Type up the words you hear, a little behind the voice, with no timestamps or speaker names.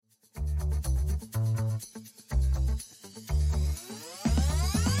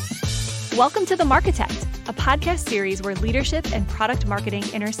Welcome to The Marketect, a podcast series where leadership and product marketing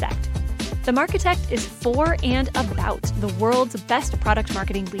intersect. The Marketect is for and about the world's best product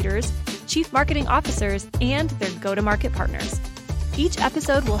marketing leaders, chief marketing officers, and their go-to-market partners. Each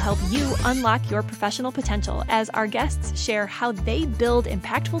episode will help you unlock your professional potential as our guests share how they build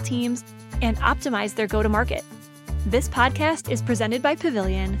impactful teams and optimize their go-to-market. This podcast is presented by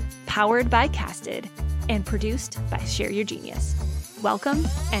Pavilion, powered by Casted, and produced by Share Your Genius. Welcome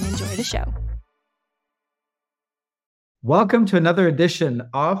and enjoy the show. Welcome to another edition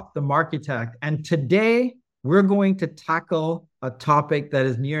of The Marketect. And today we're going to tackle a topic that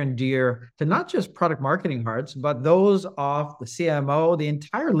is near and dear to not just product marketing hearts, but those of the CMO, the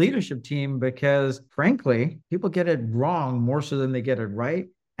entire leadership team, because frankly, people get it wrong more so than they get it right.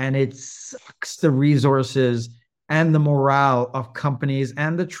 And it sucks the resources and the morale of companies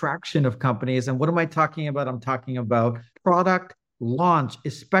and the traction of companies. And what am I talking about? I'm talking about product launch,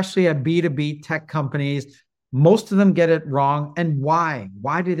 especially at B2B tech companies. Most of them get it wrong. And why?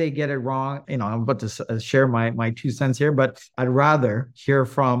 Why do they get it wrong? I'm about to share my 2 cents here, but I'd rather hear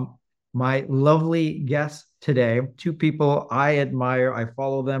from my lovely guests today. 2 people I admire. I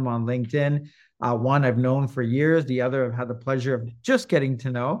follow them on LinkedIn. One I've known for years. The other I've had the pleasure of just getting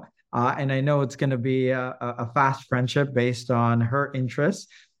to know. And I know it's going to be a fast friendship based on her interests.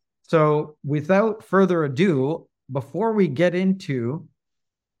 So without further ado, before we get into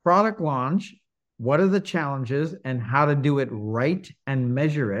product launch, what are the challenges and how to do it right and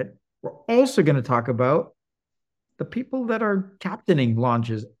measure it, we're also going to talk about the people that are captaining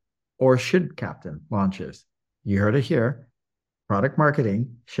launches or should captain launches. You heard it here. Product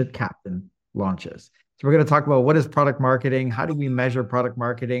marketing should captain launches. So we're going to talk about what is product marketing, how do we measure product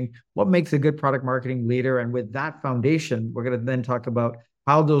marketing, what makes a good product marketing leader, and with that foundation, we're going to then talk about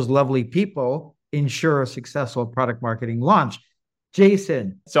how those lovely people ensure a successful product marketing launch.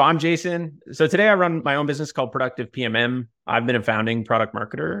 Jason. So I'm Jason. So today I run my own business called Productive PMM. I've been a founding product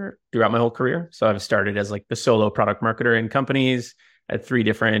marketer throughout my whole career. So I've started as like the solo product marketer in companies at 3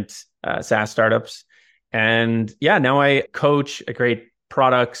 different SaaS startups. And yeah, now I coach, I create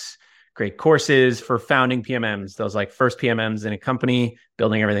products, create courses for founding PMMs, those like first PMMs in a company,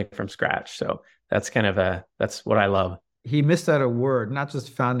 building everything from scratch. So that's that's what I love. He missed out a word, not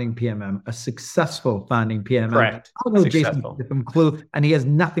just founding PMM, a successful founding PMM. Correct. I know Jason from Clue, and he has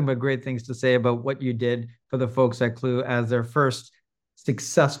nothing but great things to say about what you did for the folks at Clue as their first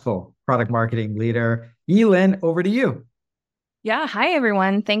successful product marketing leader. Yi Lin, over to you. Yeah. Hi,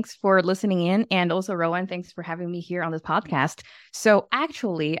 everyone. Thanks for listening in. And also, Rowan, thanks for having me here on this podcast. So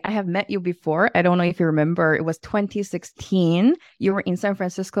actually, I have met you before. I don't know if you remember, it was 2016. You were in San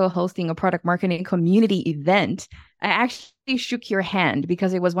Francisco hosting a product marketing community event. I actually shook your hand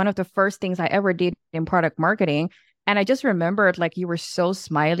because it was one of the first things I ever did in product marketing. And I just remembered like you were so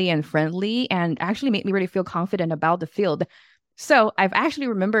smiley and friendly and actually made me really feel confident about the field. So I've actually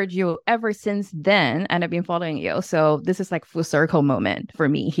remembered you ever since then, and I've been following you. So this is like full circle moment for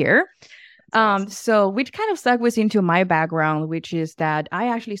me here. So which kind of segues into my background, which is that I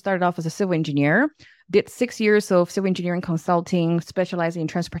actually started off as a civil engineer, did 6 years of civil engineering consulting, specializing in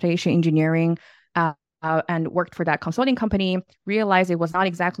transportation engineering, and worked for that consulting company, realized it was not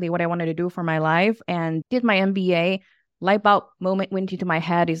exactly what I wanted to do for my life, and did my MBA. Light bulb moment went into my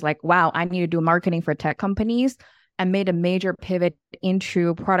head is like, wow, I need to do marketing for tech companies, and made a major pivot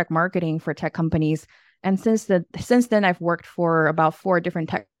into product marketing for tech companies. And since then, I've worked for about 4 different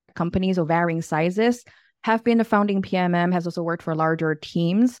tech companies of varying sizes, have been a founding PMM, has also worked for larger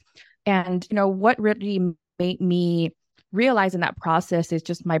teams. And what really made me realize in that process is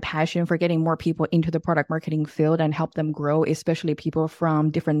just my passion for getting more people into the product marketing field and help them grow, especially people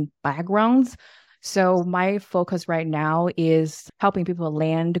from different backgrounds. So my focus right now is helping people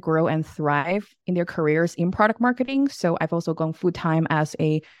land, grow, and thrive in their careers in product marketing. So I've also gone full-time as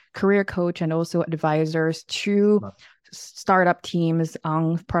a career coach and also advisors to startup teams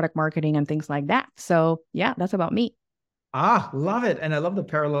on product marketing and things like that. So yeah, that's about me. Love it. And I love the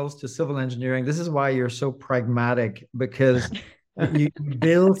parallels to civil engineering. This is why you're so pragmatic, because you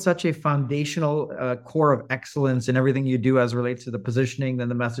build such a foundational core of excellence in everything you do as relates to the positioning, then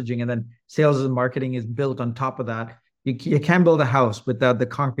the messaging, and then sales and marketing is built on top of that. You can't build a house without the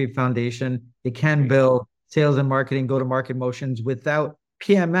concrete foundation. You can build sales and marketing, go-to-market motions without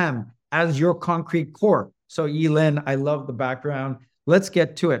PMM as your concrete core. So Yi Lin, I love the background. Let's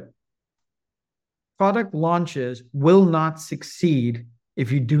get to it. Product launches will not succeed if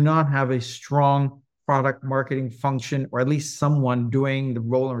you do not have a strong product marketing function, or at least someone doing the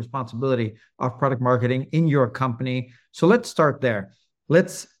role and responsibility of product marketing in your company. So let's start there.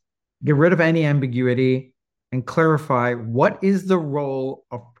 Let's get rid of any ambiguity. and clarify what is the role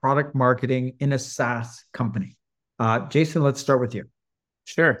of product marketing in a SaaS company. Jason, let's start with you.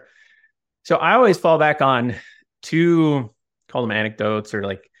 Sure. So I always fall back on two, call them anecdotes or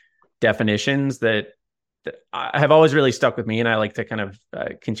like definitions that have always really stuck with me. And I like to kind of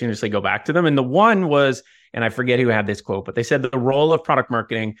continuously go back to them. And the one was, and I forget who had this quote, but they said that the role of product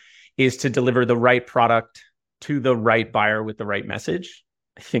marketing is to deliver the right product to the right buyer with the right message.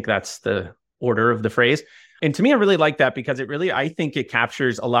 I think that's the order of the phrase. And to me, I really like that because I think it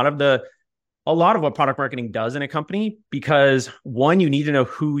captures a lot of what product marketing does in a company, because one, you need to know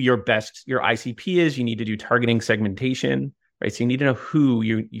who your ICP is. You need to do targeting segmentation, right? So you need to know who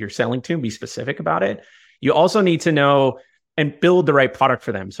you're selling to and be specific about it. You also need to know and build the right product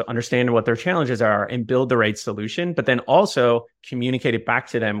for them. So understand what their challenges are and build the right solution, but then also communicate it back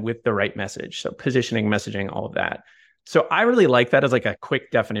to them with the right message. So positioning, messaging, all of that. So I really like that as like a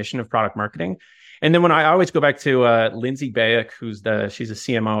quick definition of product marketing. And then when I always go back to Lindsay Bayek, she's a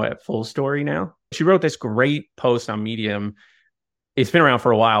CMO at Full Story now. She wrote this great post on Medium. It's been around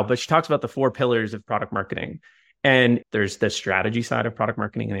for a while, but she talks about the 4 pillars of product marketing. And there's the strategy side of product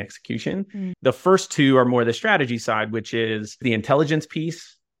marketing and the execution. The first 2 are more the strategy side, which is the intelligence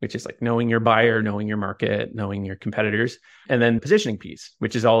piece, which is like knowing your buyer, knowing your market, knowing your competitors. And then positioning piece,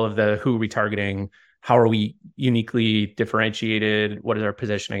 which is all of the who are we targeting, how are we uniquely differentiated, what is our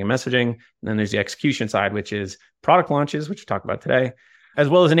positioning and messaging. And then there's the execution side, which is product launches, which we'll talk about today, as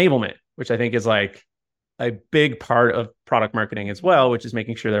well as enablement, which I think is like a big part of product marketing as well, which is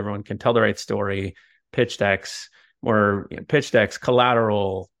making sure that everyone can tell the right story, pitch decks,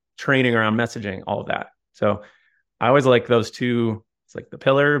 collateral, training around messaging, all of that. So I always like those 2. It's like the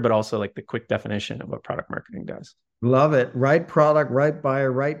pillar, but also like the quick definition of what product marketing does. Love it. Right product, right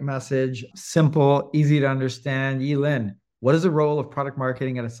buyer, right message, simple, easy to understand. Yi Lin, what is the role of product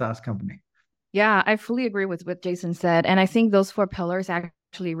marketing at a SaaS company? Yeah, I fully agree with what Jason said. And I think those 4 pillars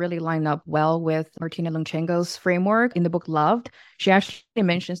actually really line up well with Martina Lunchenko's framework in the book Loved. She actually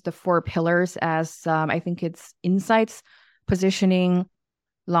mentions the 4 pillars as I think it's insights, positioning,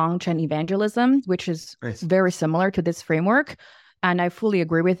 launch, and evangelism, which is very similar to this framework. And I fully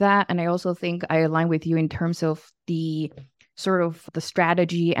agree with that. And I also think I align with you in terms of the sort of the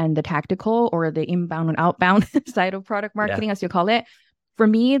strategy and the tactical or the inbound and outbound side of product marketing, as you call it. For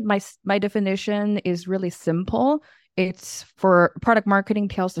me, my definition is really simple. It's for product marketing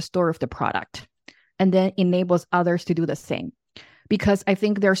tells the story of the product and then enables others to do the same. Because I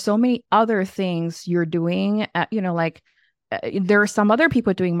think there are so many other things you're doing, there are some other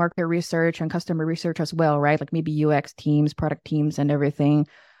people doing market research and customer research as well, right? Like maybe UX teams, product teams, and everything.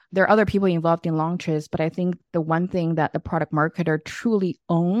 There are other people involved in launches, but I think the one thing that the product marketer truly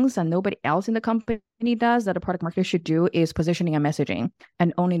owns and nobody else in the company does that a product marketer should do is positioning and messaging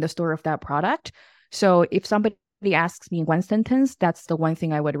and owning the story of that product. So if somebody asks me in one sentence, that's the one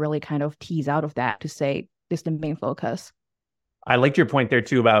thing I would really kind of tease out of that to say this is the main focus. I liked your point there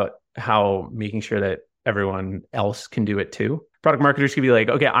too about how making sure that everyone else can do it too. Product marketers could be like,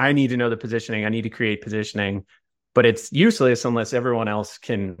 okay, I need to know the positioning. I need to create positioning, but it's useless unless everyone else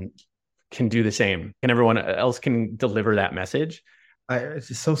can do the same and everyone else can deliver that message. It's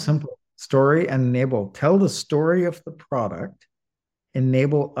just so simple. Story and enable. Tell the story of the product.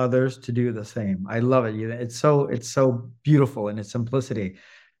 Enable others to do the same. I love it. It's so beautiful in its simplicity.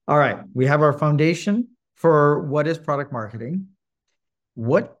 All right, we have our foundation for what is product marketing.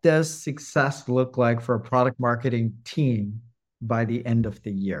 What does success look like for a product marketing team by the end of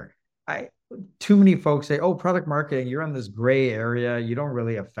the year? Too many folks say, oh, product marketing, you're in this gray area. You don't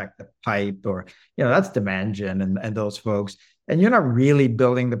really affect the pipe or, that's demand gen and those folks. And you're not really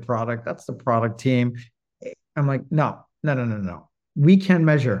building the product. That's the product team. I'm like, no. We can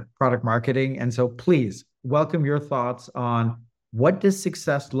measure product marketing. And so please welcome your thoughts on what does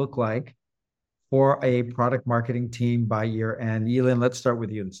success look like for a product marketing team by year end. Yi Lin, let's start with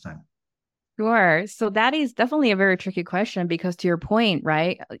you this time. Sure. So that is definitely a very tricky question because to your point,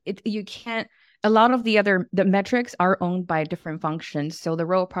 right, a lot of the metrics are owned by different functions. So the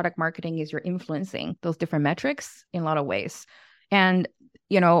role of product marketing is you're influencing those different metrics in a lot of ways. And,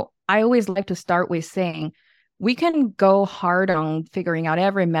 I always like to start with saying, we can go hard on figuring out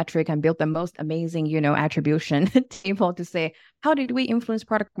every metric and build the most amazing, attribution table to say, how did we influence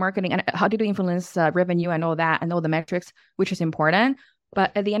product marketing and how did we influence revenue and all that and all the metrics, which is important.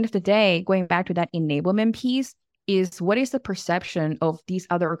 But at the end of the day, going back to that enablement piece is what is the perception of these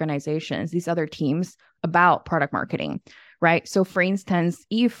other organizations, these other teams about product marketing, right? So for instance,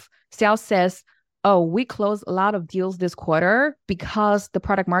 if sales says, oh, we closed a lot of deals this quarter because the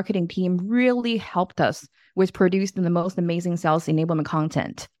product marketing team really helped us with producing the most amazing sales enablement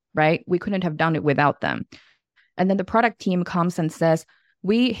content, right? We couldn't have done it without them. And then the product team comes and says,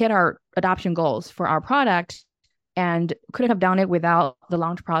 we hit our adoption goals for our product and couldn't have done it without the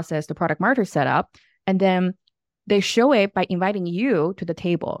launch process, the product marketer setup. And then they show it by inviting you to the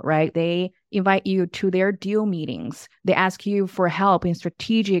table, right? They invite you to their deal meetings. They ask you for help in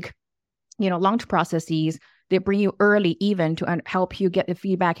strategic, launch processes. They bring you early even to help you get the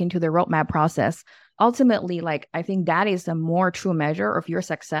feedback into the roadmap process. Ultimately, I think that is a more true measure of your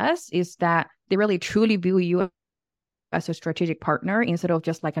success, is that they really truly view you as a strategic partner instead of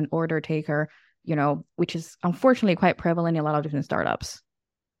just like an order taker, which is unfortunately quite prevalent in a lot of different startups.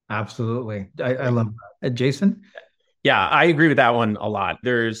 Absolutely. I love that. Jason? Yeah, I agree with that one a lot.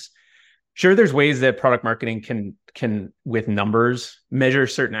 There's ways that product marketing can with numbers measure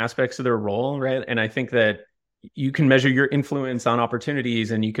certain aspects of their role, right? And I think that you can measure your influence on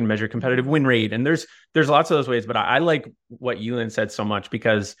opportunities and you can measure competitive win rate. And there's lots of those ways, but I like what Yi Lin said so much,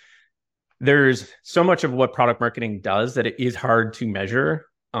 because there's so much of what product marketing does that it is hard to measure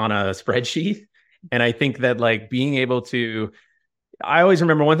on a spreadsheet. And I think that being able to, I always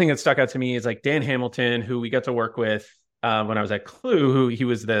remember one thing that stuck out to me is Dan Hamilton, who we got to work with when I was at Clue, he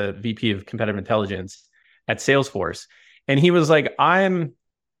was the VP of competitive intelligence at Salesforce. And he was like,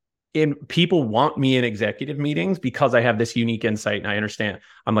 people want me in executive meetings because I have this unique insight and I understand.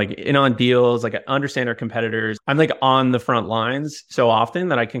 I'm in on deals, I understand our competitors. I'm on the front lines so often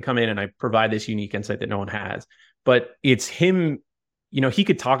that I can come in and I provide this unique insight that no one has. But it's him, he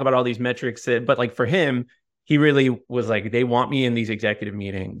could talk about all these metrics, but for him, he really was they want me in these executive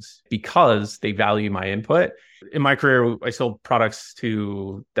meetings because they value my input. In my career, I sold products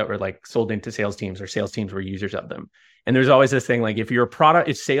that were sold into sales teams, or sales teams were users of them. And there's always this thing,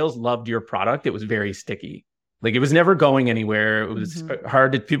 if sales loved your product, it was very sticky. It was never going anywhere. It was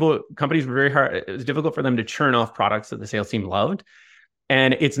hard companies were very hard. It was difficult for them to churn off products that the sales team loved.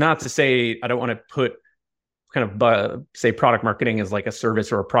 And it's not to say, I don't want to put say product marketing as a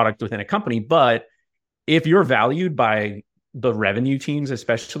service or a product within a company, but if you're valued by the revenue teams,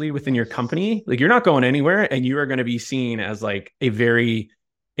 especially within your company, you're not going anywhere, and you are going to be seen as a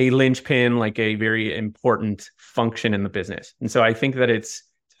linchpin, a very important function in the business. And so I think that it's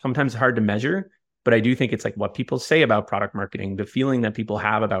sometimes hard to measure, but I do think it's what people say about product marketing, the feeling that people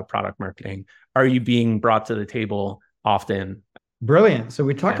have about product marketing. Are you being brought to the table often? Brilliant. So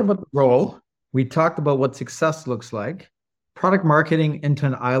we talked about the role. We talked about what success looks like. Product marketing into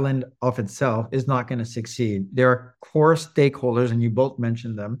an island of itself is not going to succeed. There are core stakeholders, and you both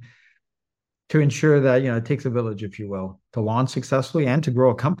mentioned them, to ensure that, it takes a village, if you will, to launch successfully and to grow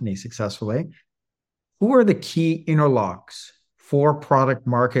a company successfully. Who are the key interlocks for product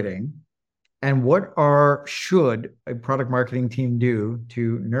marketing, and what should a product marketing team do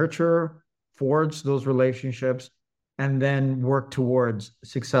to nurture, forge those relationships, and then work towards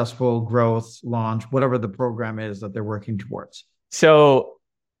successful growth, launch, whatever the program is that they're working towards? So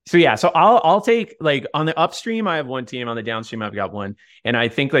I'll take on the upstream, I have one team. On the downstream, I've got one. And I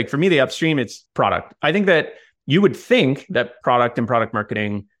think for me, the upstream, it's product. I think that you would think that product and product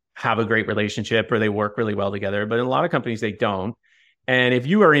marketing have a great relationship or they work really well together, but in a lot of companies, they don't. And if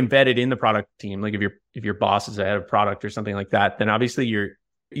you are embedded in the product team, if your boss is the head of product or something like that, then obviously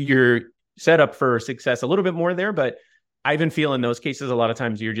you're set up for success a little bit more there. But I even feel in those cases, a lot of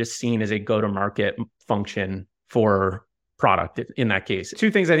times you're just seen as a go-to-market function for product in that case. Two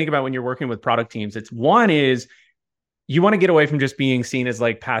things I think about when you're working with product teams. One is you want to get away from just being seen as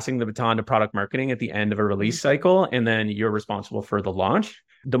passing the baton to product marketing at the end of a release cycle, and then you're responsible for the launch.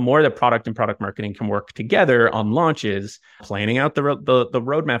 The more that product and product marketing can work together on launches, planning out the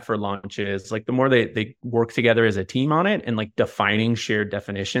roadmap for launches, the more they work together as a team on it and defining shared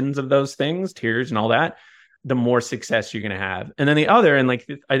definitions of those things, tiers and all that, the more success you're going to have. And then the other, and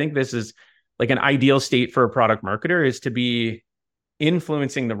I think this is an ideal state for a product marketer, is to be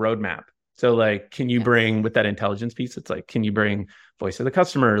influencing the roadmap. So can you bring, with that intelligence piece, it's can you bring voice of the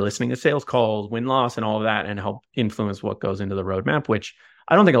customer, listening to sales calls, win-loss, and all of that, and help influence what goes into the roadmap, which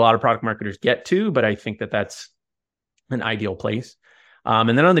I don't think a lot of product marketers get to, but I think that that's an ideal place.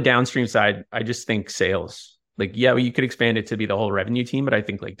 And then on the downstream side, I just think sales, you could expand it to be the whole revenue team, but I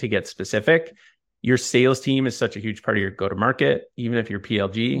think to get specific, your sales team is such a huge part of your go-to-market. Even if you're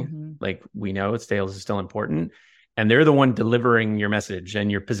PLG, we know sales is still important. And they're the one delivering your message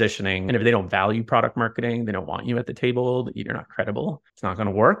and your positioning. And if they don't value product marketing, they don't want you at the table, you're not credible. It's not going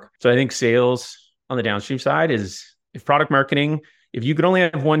to work. So I think sales on the downstream side is, if product marketing, if you could only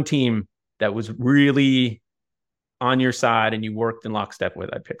have one team that was really on your side and you worked in lockstep with,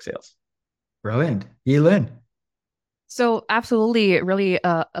 I'd pick sales. Brilliant. Yi Lin. So absolutely, really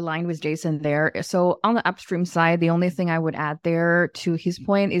aligned with Jason there. So on the upstream side, the only thing I would add there to his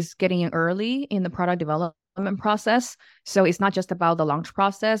point is getting in early in the product development process. So it's not just about the launch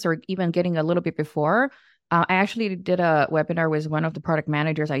process or even getting a little bit before. I actually did a webinar with one of the product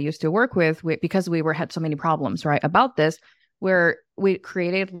managers I used to work with because we had so many problems, right, about this, where we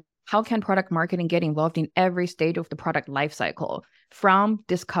created how can product marketing get involved in every stage of the product lifecycle, from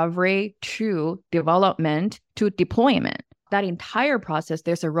discovery to development to deployment. That entire process,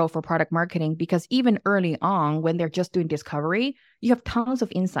 there's a role for product marketing, because even early on, when they're just doing discovery, you have tons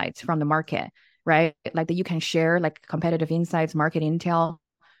of insights from the market, right? Like that you can share, like competitive insights, market intel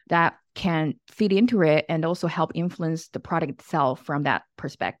that can feed into it and also help influence the product itself from that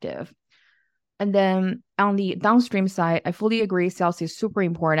perspective. And then on the downstream side, I fully agree, sales is super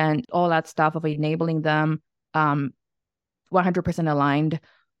important, all that stuff of enabling them, 100% aligned.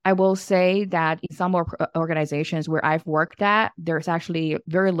 I will say that in some organizations where I've worked at, there's actually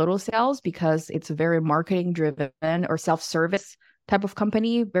very little sales because it's very marketing driven or self-service type of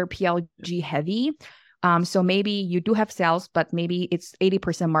company, very PLG heavy. So maybe you do have sales, but maybe it's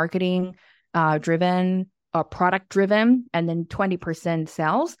 80% marketing driven or product driven, and then 20%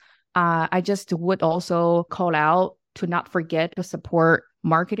 sales. I just would also call out to not forget to support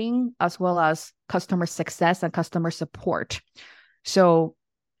marketing as well as customer success and customer support. So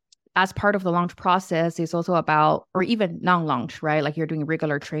as part of the launch process, it's also about, or even non-launch, right? Like you're doing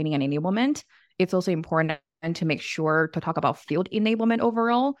regular training and enablement. It's also important to make sure to talk about field enablement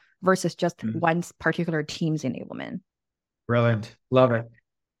overall versus just one particular team's enablement. Brilliant. Love it.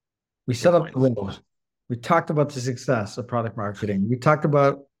 We set up the windows. We talked about the success of product marketing. We talked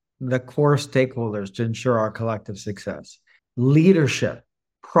about the core stakeholders to ensure our collective success. Leadership,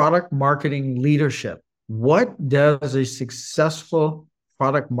 product marketing leadership. What does a successful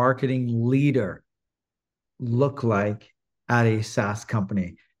product marketing leader look like at a SaaS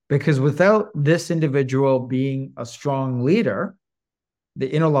company? Because without this individual being a strong leader, the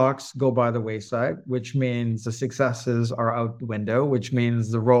interlocks go by the wayside, which means the successes are out the window, which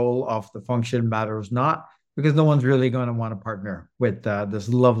means the role of the function matters not, because no one's really going to want to partner with this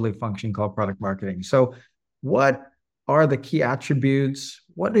lovely function called product marketing. So what are the key attributes?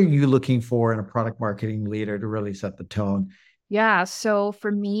 What are you looking for in a product marketing leader to really set the tone? Yeah. So for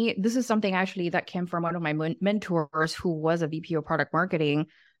me, this is something actually that came from one of my mentors who was a VP of product marketing.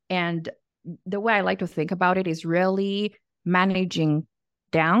 And the way I like to think about it is really managing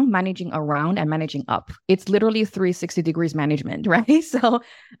down, managing around, and managing up. It's literally 360 degrees management, right? So,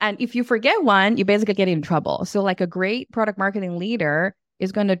 and if you forget one, you basically get in trouble. So like a great product marketing leader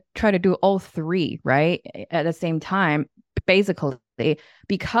is going to try to do all three, right? At the same time, basically,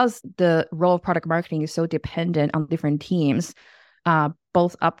 because the role of product marketing is so dependent on different teams,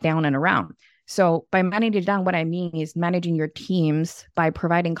 both up, down, and around. So by managing down, what I mean is managing your teams by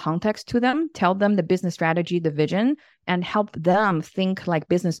providing context to them, tell them the business strategy, the vision, and help them think like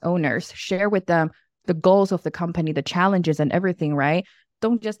business owners, share with them the goals of the company, the challenges and everything, right?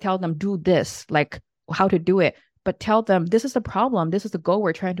 Don't just tell them do this, like how to do it, but tell them this is the problem, this is the goal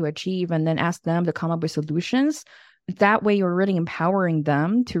we're trying to achieve, and then ask them to come up with solutions. That way you're really empowering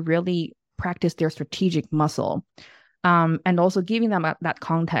them to really practice their strategic muscle. And also giving them that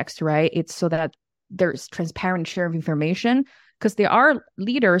context, right? It's so that there's transparent share of information, because there are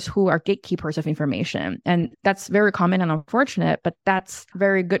leaders who are gatekeepers of information. And that's very common and unfortunate, but that's a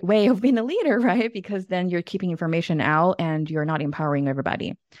very good way of being a leader, right? Because then you're keeping information out and you're not empowering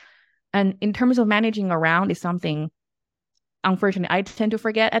everybody. And in terms of managing around is something, unfortunately, I tend to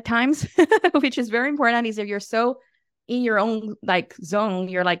forget at times, which is very important. Is if you're so in your own like zone,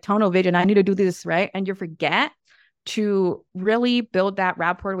 you're like tunnel vision, I need to do this, right? And you forget to really build that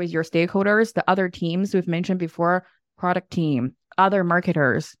rapport with your stakeholders, the other teams we've mentioned before, product team, other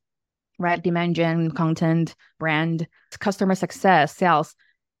marketers, right? Demand gen, content, brand, customer success, sales,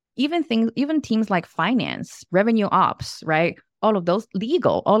 even teams like finance, revenue ops, right? All of those,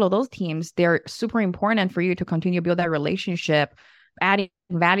 legal, all of those teams, they're super important for you to continue to build that relationship, adding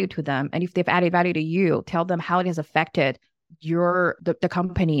value to them. And if they've added value to you, tell them how it has affected the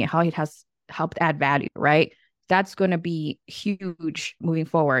company, how it has helped add value, right? That's going to be huge moving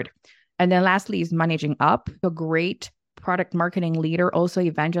forward. And then lastly is managing up. A great product marketing leader also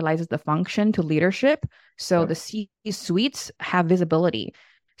evangelizes the function to leadership. So the C-suites have visibility.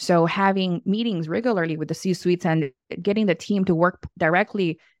 So having meetings regularly with the C-suites and getting the team to work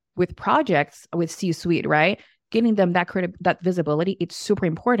directly with projects with C-suite, right? Getting them that visibility, it's super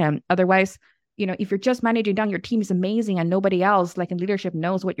important. Otherwise, if you're just managing down, your team is amazing and nobody else like in leadership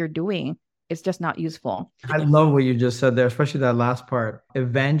knows what you're doing, it's just not useful. I love what you just said there, especially that last part,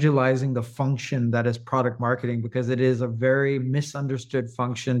 evangelizing the function that is product marketing, because it is a very misunderstood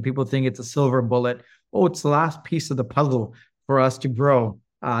function. People think it's a silver bullet. Oh, it's the last piece of the puzzle for us to grow.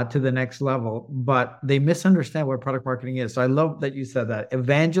 to the next level, but they misunderstand what product marketing is. So I love that you said that.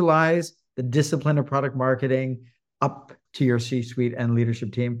 Evangelize the discipline of product marketing up to your C-suite and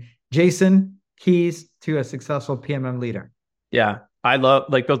leadership team. Jason, keys to a successful PMM leader. Yeah, I love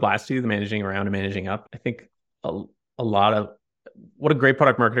like those last two, the managing around and managing up. I think a lot of what a great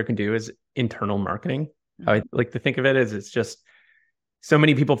product marketer can do is internal marketing. I like to think of it as it's just so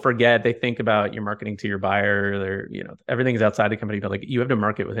many people forget. They think about your marketing to your buyer, or everything's outside the company, but like you have to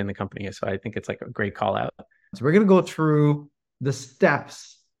market within the company. So I think it's like a great call out. So we're going to go through the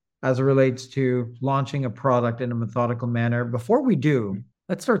steps as it relates to launching a product in a methodical manner. Before we do,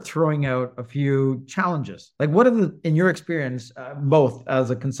 let's start throwing out a few challenges. Like what are in your experience, both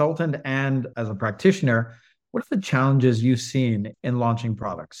as a consultant and as a practitioner, what are the challenges you've seen in launching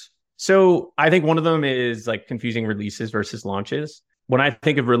products? So I think one of them is like confusing releases versus launches. When I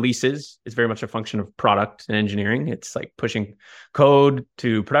think of releases, it's very much a function of product and engineering. It's like pushing code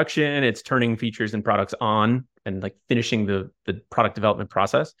to production. It's turning features and products on and like finishing the product development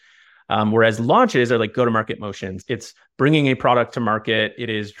process. Whereas launches are like go-to-market motions. It's bringing a product to market. It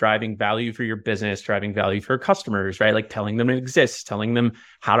is driving value for your business, driving value for customers, right? Like telling them it exists, telling them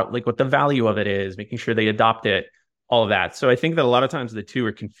how to, like what the value of it is, making sure they adopt it, all of that. So I think that a lot of times the two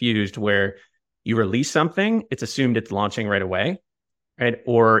are confused where you release something, it's assumed it's launching right away, right?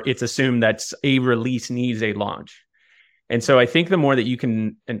 Or it's assumed that a release needs a launch. And so I think the more that you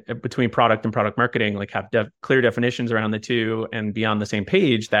can, between product and product marketing, like have clear definitions around the two and be on the same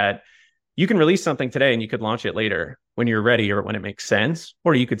page, that you can release something today and you could launch it later when you're ready or when it makes sense,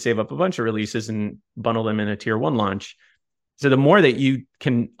 or you could save up a bunch of releases and bundle them in a tier one launch. So the more that you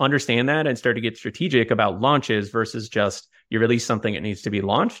can understand that and start to get strategic about launches versus just you release something, it needs to be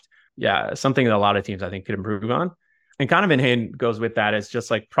launched. Yeah, something that a lot of teams I think could improve on. And kind of in hand goes with that is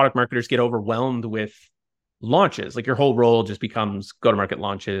just like product marketers get overwhelmed with launches. Like your whole role just becomes go-to-market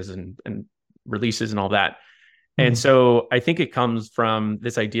launches and releases and all that. Mm-hmm. And so I think it comes from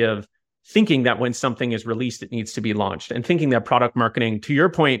this idea of thinking that when something is released, it needs to be launched, and thinking that product marketing, to your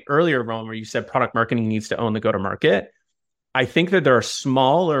point earlier, Rowan, where you said product marketing needs to own the go-to-market. I think that there are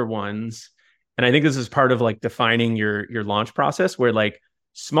smaller ones. And I think this is part of like defining your launch process where like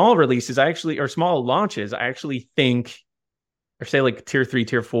small releases, or small launches, I actually think, or say like tier 3,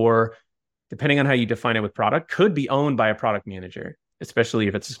 tier 4, depending on how you define it with product, could be owned by a product manager, especially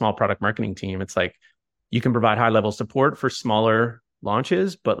if it's a small product marketing team. It's like you can provide high level support for smaller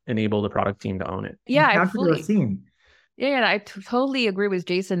launches, but enable the product team to own it. Yeah, I totally agree with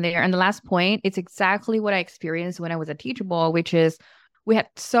Jason there. And the last point, it's exactly what I experienced when I was at Teachable, which is we had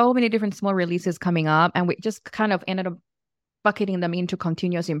so many different small releases coming up, and we just kind of ended up bucketing them into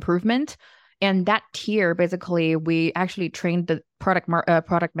continuous improvement. And that tier, basically, we actually trained the product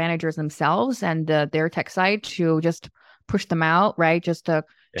managers themselves and their tech side to just push them out, right? Just a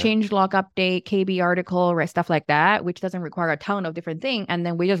change log update, KB article, right? Stuff like that, which doesn't require a ton of different things. And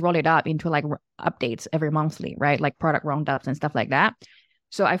then we just roll it up into like updates every monthly, right? Like product roundups and stuff like that.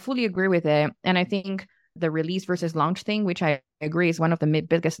 So I fully agree with it. And I think the release versus launch thing, which I agree is one of the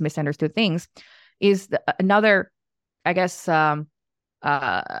biggest misunderstood things, is another, I guess, a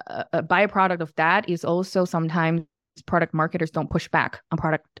byproduct of that is also sometimes product marketers don't push back on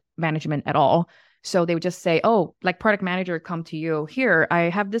product management at all. So they would just say, oh, like product manager come to you, here, I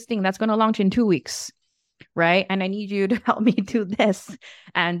have this thing that's going to launch in 2 weeks, right? And I need you to help me do this.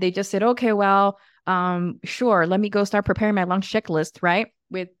 And they just said, okay, well, sure, let me go start preparing my launch checklist, right?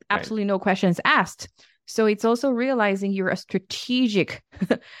 With absolutely no questions asked. So it's also realizing you're a strategic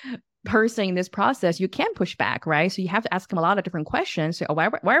person in this process. You can push back, right? So you have to ask them a lot of different questions. So, why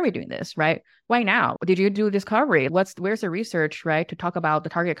are we doing this, right? Why now? Did you do discovery? Where's the research, right? To talk about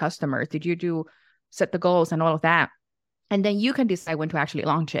the target customers? Did you set the goals and all of that? And then you can decide when to actually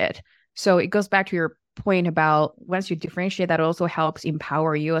launch it. So it goes back to your point about once you differentiate, that also helps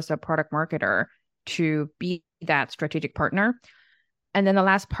empower you as a product marketer to be that strategic partner. And then the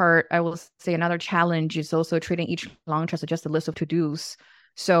last part, I will say another challenge is also treating each launch as just a list of to-dos.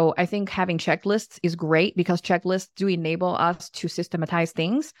 So I think having checklists is great because checklists do enable us to systematize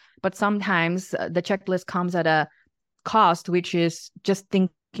things. But sometimes the checklist comes at a cost, which is just thinking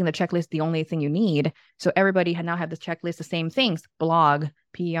the checklist the only thing you need. So everybody now have this checklist, the same things, blog,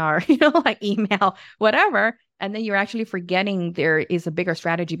 PR, like email, whatever. And then you're actually forgetting there is a bigger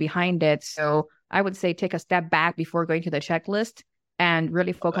strategy behind it. So I would say take a step back before going to the checklist and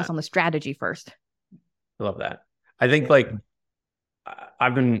really focus on the strategy first. I love that. I think like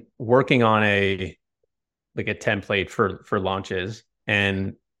I've been working on a template for launches,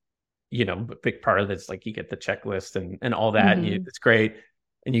 and a big part of it's like you get the checklist and all that. Mm-hmm. It's great.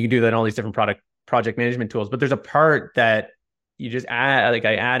 And you can do that in all these different project management tools. But there's a part that you just add, like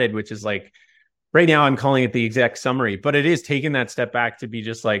I added, which is like, right now I'm calling it the exec summary, but it is taking that step back to be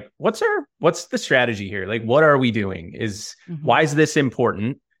just like, what's the strategy here? Like, what are we doing? Why is this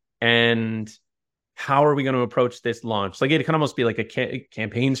important? And how are we going to approach this launch? Like, it can almost be like a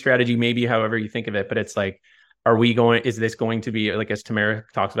campaign strategy, maybe, however you think of it, but it's like, is this going to be, like, as Tamara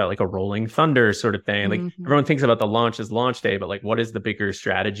talks about, like a rolling thunder sort of thing? Like, everyone thinks about the launch as launch day, but like, what is the bigger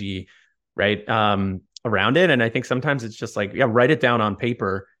strategy, right? Around it. And I think sometimes it's just like, write it down on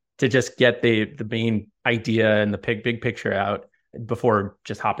paper to just get the main idea and the big picture out before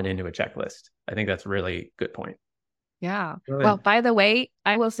just hopping into a checklist. I think that's a really good point. Yeah. Really? Well, by the way,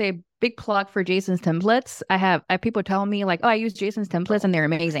 I will say big plug for Jason's templates. I have people telling me like, oh, I use Jason's templates and they're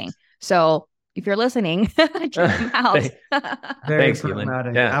amazing. So if you're listening, check them out. Very Thanks, Yi Lin.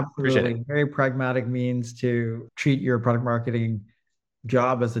 pragmatic. Yeah, Absolutely. Very pragmatic means to treat your product marketing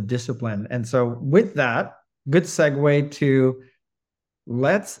job as a discipline. And so with that, good segue to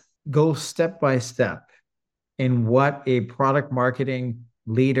let's go step by step in what a product marketing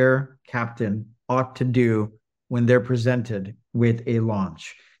leader, captain ought to do when they're presented with a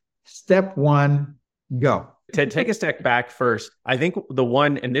launch. Step one, go. To take a step back first, I think the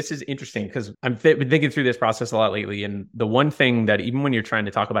one, and this is interesting because I've been thinking through this process a lot lately. And the one thing that even when you're trying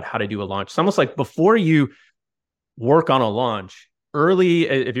to talk about how to do a launch, it's almost like before you work on a launch, early,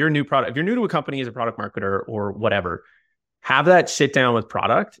 if you're new to a company as a product marketer or whatever, have that sit down with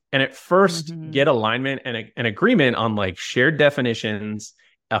product and at first get alignment and an agreement on like shared definitions,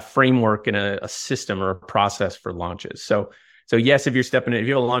 a framework, and a system or a process for launches. So yes, if you have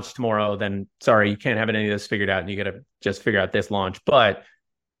a launch tomorrow, then sorry, you can't have any of this figured out and you got to just figure out this launch. But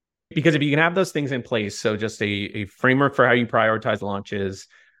because if you can have those things in place, so just a framework for how you prioritize launches,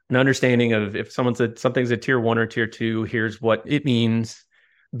 an understanding of if something's a tier 1 or tier 2, here's what it means.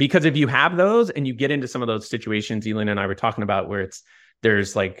 Because if you have those and you get into some of those situations Yi Lin and I were talking about where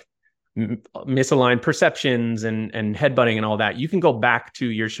there's like misaligned perceptions and headbutting and all that, you can go back to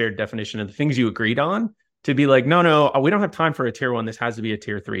your shared definition of the things you agreed on to be like, no, we don't have time for a tier 1. This has to be a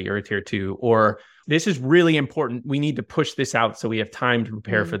tier 3 or a tier 2, or this is really important. We need to push this out so we have time to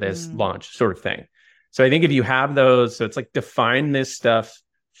prepare for this launch sort of thing. So I think if you have those, so it's like define this stuff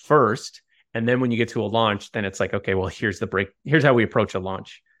first. And then when you get to a launch, then it's like, okay, well, here's how we approach a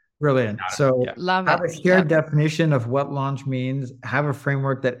launch. Brilliant. So Love have it. a shared definition of what launch means, have a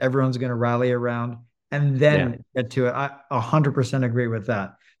framework that everyone's going to rally around, and then get to it. I 100% agree with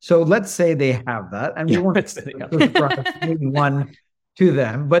that. So let's say they have that, and we weren't one to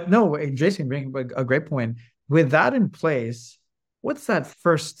them, but no, Jason bringing a great point. With that in place, what's that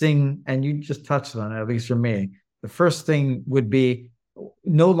first thing? And you just touched on it, at least for me. The first thing would be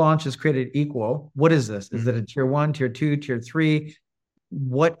no launch is created equal. What is this? Is it a tier 1, tier 2, tier 3?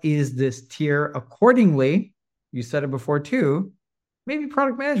 What is this tier? Accordingly, you said it before too, maybe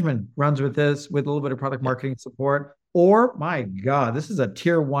product management runs with this with a little bit of product marketing support. Or, my God, this is a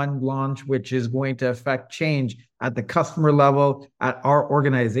tier 1 launch, which is going to affect change at the customer level, at our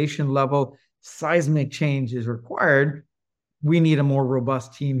organization level. Seismic change is required. We need a more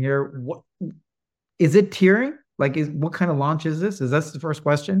robust team here. What is it tiering? Like, what kind of launch is this? Is that the first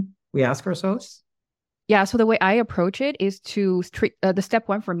question we ask ourselves? Yeah. So the way I approach it is the step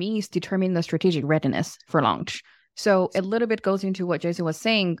 1 for me is determine the strategic readiness for launch. So a little bit goes into what Jason was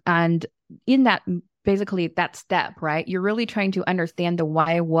saying. And in that, basically that step, right? You're really trying to understand the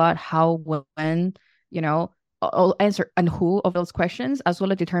why, what, how, when, answer and who of those questions, as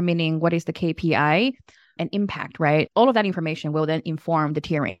well as determining what is the KPI and impact, right? All of that information will then inform the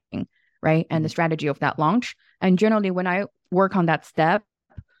tiering, right? And the strategy of that launch. And generally, when I work on that step,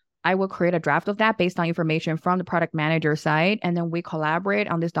 I will create a draft of that based on information from the product manager side. And then we collaborate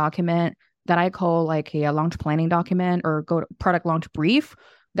on this document that I call like a launch planning document or product launch brief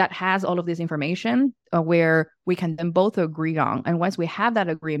that has all of this information where we can then both agree on. And once we have that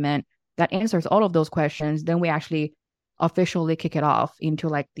agreement that answers all of those questions, then we actually officially kick it off into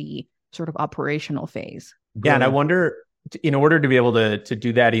like the sort of operational phase. Yeah. And I wonder, in order to be able to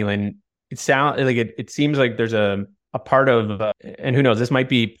do that, Yi Lin, it seems like there's a part of, and who knows, this might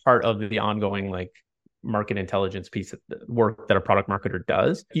be part of the ongoing like market intelligence piece of the work that a product marketer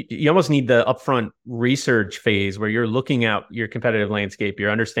does. You almost need the upfront research phase where you're looking at your competitive landscape,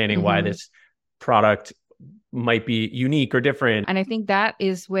 you're understanding why this product might be unique or different. And I think that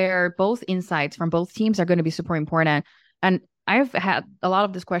is where both insights from both teams are going to be super important. And I've had a lot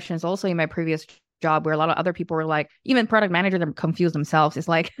of these questions also in my previous job where a lot of other people were like, even product managers are confused themselves. It's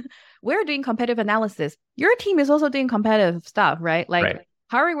like, we're doing competitive analysis. Your team is also doing competitive stuff, right? Like,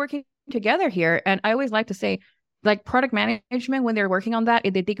 how are we working together here? And I always like to say, like product management, when they're working on that,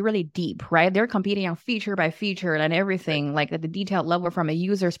 they dig really deep, right? They're competing on feature by feature and everything, like at the detailed level from a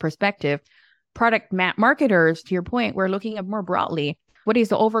user's perspective. Product marketers, to your point, we're looking at more broadly. What is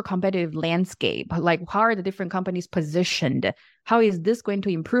the over competitive landscape? Like, how are the different companies positioned? How is this going to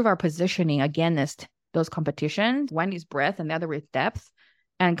improve our positioning against those competitions? One is breadth and the other is depth.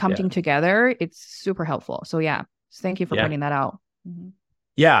 And coming together, it's super helpful. So yeah, thank you for pointing that out. Mm-hmm.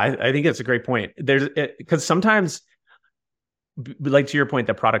 Yeah, I think that's a great point. Because sometimes, like to your point,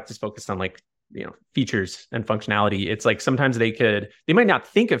 the product is focused on like, features and functionality. It's like sometimes they might not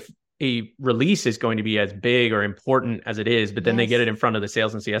think of a release is going to be as big or important as it is, but then they get it in front of the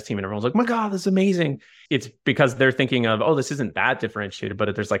sales and CS team and everyone's like, my God, this is amazing. It's because they're thinking of, oh, this isn't that differentiated,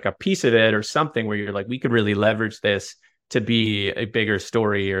 but there's like a piece of it or something where you're like, we could really leverage this to be a bigger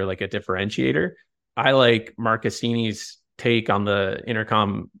story or like a differentiator. I like Mark Cassini's take on the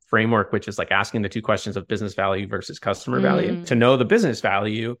intercom framework, which is like asking the two questions of business value versus customer value. To know the business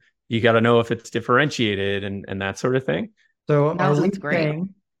value, you got to know if it's differentiated and that sort of thing. So are we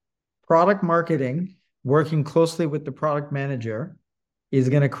saying product marketing, working closely with the product manager, is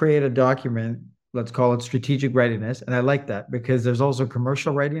going to create a document, let's call it strategic readiness. And I like that because there's also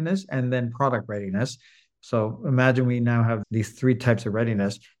commercial readiness and then product readiness. So imagine we now have these three types of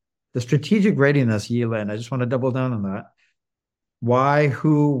readiness. The strategic readiness, Yi Lin, I just want to double down on that. Why,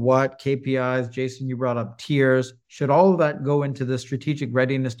 who, what, KPIs, Jason, you brought up tiers. Should all of that go into the strategic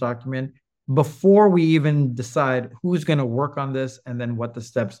readiness document before we even decide who's going to work on this and then what the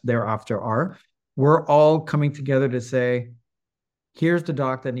steps thereafter are? We're all coming together to say, here's the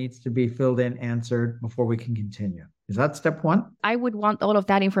doc that needs to be filled in, answered before we can continue. Is that step one? I would want all of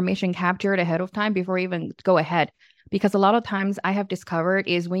that information captured ahead of time before we even go ahead. Because a lot of times I have discovered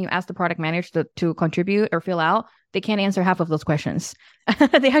is when you ask the product manager to contribute or fill out, they can't answer half of those questions.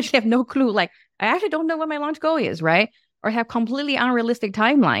 They actually have no clue. Like, I actually don't know what my launch goal is, right? Or have completely unrealistic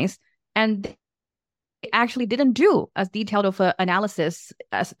timelines. And they actually didn't do as detailed of an analysis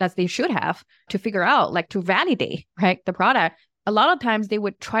as they should have to figure out, like to validate, right, the product. A lot of times they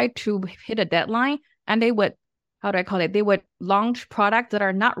would try to hit a deadline and they would, how do I call it? They would launch products that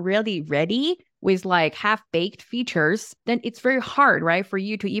are not really ready with like half-baked features. Then it's very hard, right, for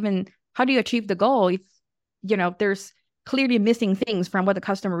you to even, how do you achieve the goal if, there's clearly missing things from what the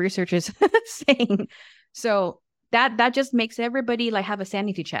customer research is saying. So that just makes everybody like have a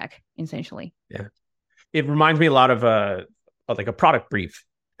sanity check, essentially. Yeah. It reminds me a lot of like a product brief.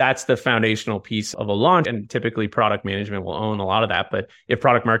 That's the foundational piece of a launch. And typically product management will own a lot of that. But if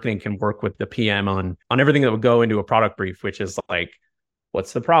product marketing can work with the PM on everything that would go into a product brief, which is like,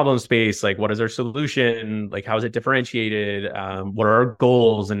 what's the problem space? Like, what is our solution? Like, how is it differentiated? What are our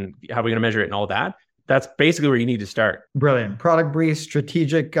goals and how are we going to measure it and all that? That's basically where you need to start. Brilliant. Product brief,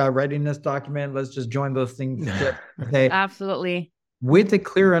 strategic readiness document. Let's just join those things. Okay. Absolutely. With a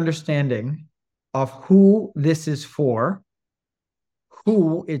clear understanding of who this is for,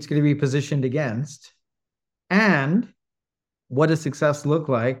 who it's going to be positioned against, and what does success look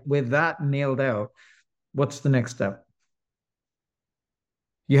like. With that nailed out, what's the next step?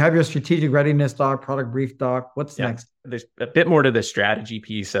 You have your strategic readiness doc, product brief doc. What's next? There's a bit more to the strategy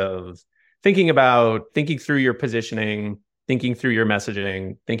piece of thinking through your positioning, thinking through your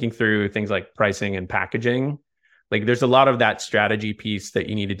messaging, thinking through things like pricing and packaging. Like there's a lot of that strategy piece that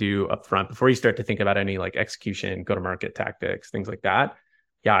you need to do up front before you start to think about any like execution, go-to-market tactics, things like that.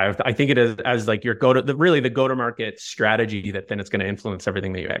 Yeah, I think it is as like your the go-to-market strategy that then it's going to influence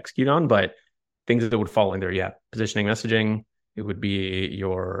everything that you execute on. But things that would fall in there, positioning, messaging, it would be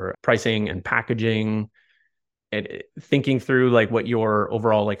your pricing and packaging, and thinking through like what your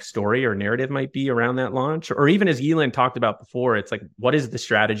overall like story or narrative might be around that launch. Or even as Yi Lin talked about before, it's like, what is the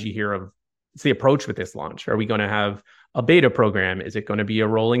strategy here of it's the approach with this launch? Are we going to have a beta program? Is it going to be a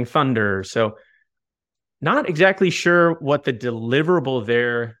rolling thunder? So not exactly sure what the deliverable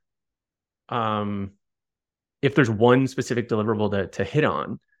there, if there's one specific deliverable to hit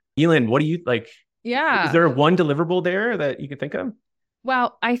on. Yi Lin, what do you like? Yeah. Is there one deliverable there that you could think of?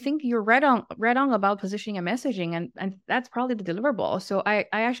 Well, I think you're right on about positioning and messaging, and that's probably the deliverable. So I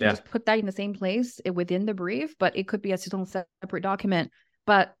actually just put that in the same place within the brief, but it could be a separate document.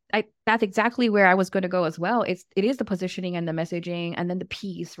 But that's exactly where I was going to go as well. It is the positioning and the messaging, and then the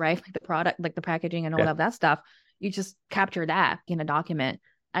piece, right? Like the product, like the packaging and all of that stuff. You just capture that in a document.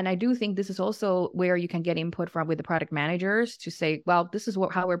 And I do think this is also where you can get input from with the product managers to say, well, this is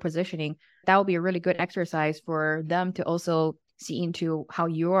how we're positioning. That would be a really good exercise for them to also see into how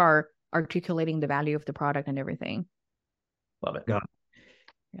you are articulating the value of the product and everything. Love it. Got it.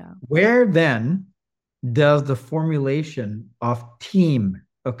 Yeah. Where then does the formulation of team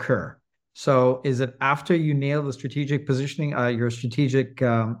occur? So is it after you nail the strategic positioning, your strategic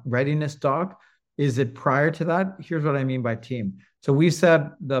readiness doc? Is it prior to that? Here's what I mean by team. So we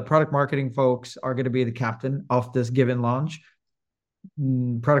said the product marketing folks are going to be the captain of this given launch.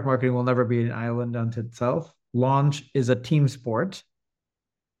 Product marketing will never be an island unto itself. Launch is a team sport.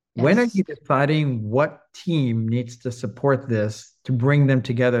 Yes. When are you deciding what team needs to support this to bring them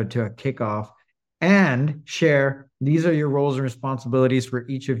together to a kickoff and share these are your roles and responsibilities for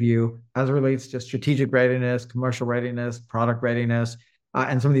each of you as it relates to strategic readiness, commercial readiness, product readiness,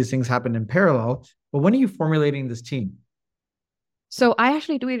 and some of these things happen in parallel. But when are you formulating this team? So I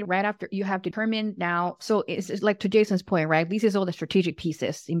actually do it right after you have determined now. So it's like to Jason's point, right? This is all the strategic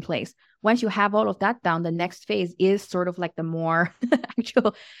pieces in place. Once you have all of that down, the next phase is sort of like the more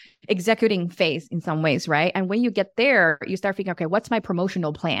actual executing phase in some ways, right? And when you get there, you start thinking, okay, what's my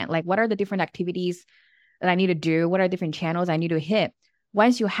promotional plan? Like, what are the different activities that I need to do? What are different channels I need to hit?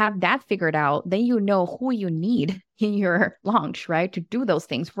 Once you have that figured out, then you know who you need in your launch, right? To do those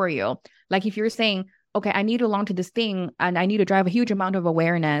things for you. Like if you're saying, okay, I need to launch this thing and I need to drive a huge amount of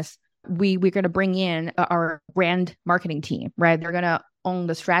awareness, we're going to bring in our brand marketing team, right? They're going to own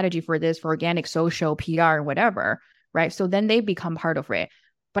the strategy for this, for organic, social, PR, and whatever, right? So then they become part of it.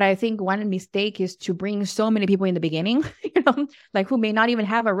 But I think one mistake is to bring so many people in the beginning, like who may not even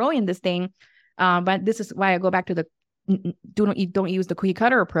have a role in this thing. But this is why I go back to the don't use the cookie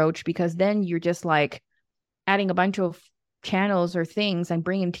cutter approach, because then you're just like adding a bunch of channels or things and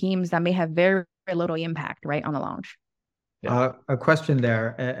bringing teams that may have very little impact, right, on the launch. Yeah. A question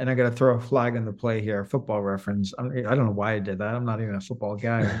there, and I got to throw a flag in the play here, football reference. I don't know why I did that. I'm not even a football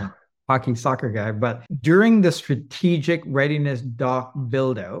guy. I'm a hockey, soccer guy. But during the strategic readiness doc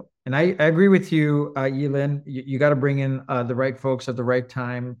build out, and I agree with you, Yi Lin, you got to bring in the right folks at the right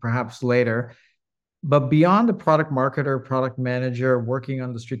time, perhaps later. But beyond the product marketer, product manager working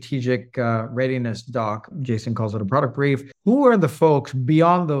on the strategic readiness doc, Jason calls it a product brief. Who are the folks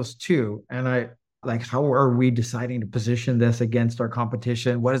beyond those two? And how are we deciding to position this against our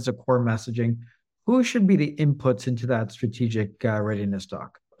competition? What is the core messaging? Who should be the inputs into that strategic readiness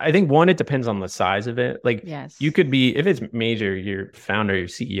doc? I think one, it depends on the size of it. Like yes, you could be, if it's major, your founder, your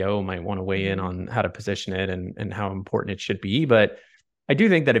CEO might want to weigh in on how to position it and how important it should be. But I do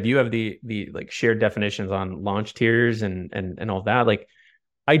think that if you have the like shared definitions on launch tiers and all that, like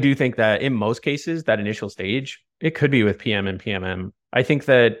I do think that in most cases, that initial stage, it could be with PM and PMM. I think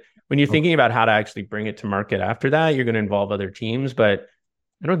that when you're thinking about how to actually bring it to market after that, you're going to involve other teams, but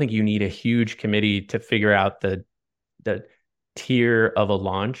I don't think you need a huge committee to figure out the tier of a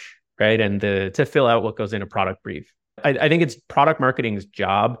launch, right? And to fill out what goes in a product brief. I think it's product marketing's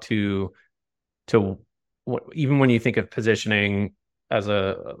job to even when you think of positioning as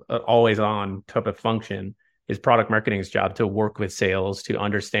a always on type of function, is product marketing's job to work with sales, to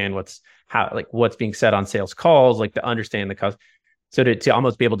understand what's being said on sales calls, like to understand the cost. So to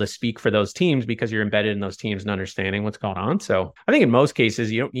almost be able to speak for those teams because you're embedded in those teams and understanding what's going on. So I think in most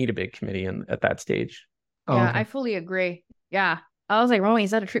cases, you don't need a big committee at that stage. Yeah, oh, okay. I fully agree. Yeah. I was like, Rowan,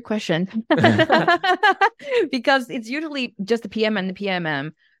 is that a trick question? Because it's usually just the PM and the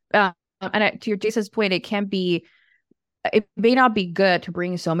PMM. And to your Jason's point, it may not be good to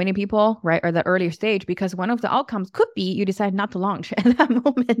bring so many people, right? Or the earlier stage, because one of the outcomes could be you decide not to launch at that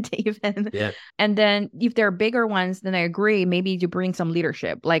moment even. Yeah. And then if there are bigger ones, then I agree, maybe you bring some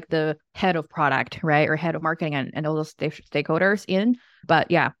leadership, like the head of product, right? Or head of marketing and all those stakeholders in. But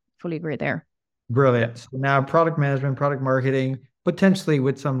yeah, fully agree there. Brilliant. So now product management, product marketing, potentially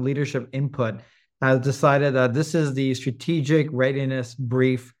with some leadership input, has decided that this is the strategic readiness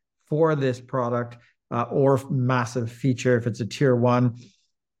brief for this product. Or massive feature if it's a tier one.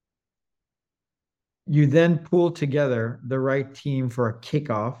 You then pull together the right team for a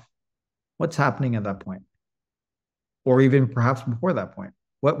kickoff. What's happening at that point? Or even perhaps before that point?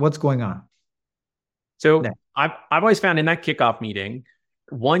 What's going on? So I've always found in that kickoff meeting,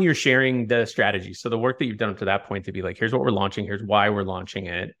 one, you're sharing the strategy. So the work that you've done up to that point to be like, here's what we're launching, here's why we're launching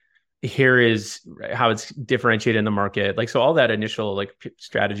it. Here is how it's differentiated in the market. Like, so all that initial like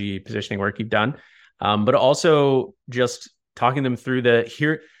strategy positioning work you've done. But also just talking them through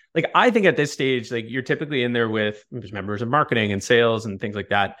like, I think at this stage, like you're typically in there with members of marketing and sales and things like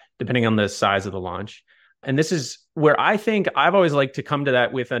that, depending on the size of the launch. And this is where I think I've always liked to come to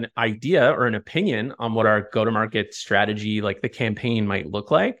that with an idea or an opinion on what our go-to-market strategy, like the campaign might look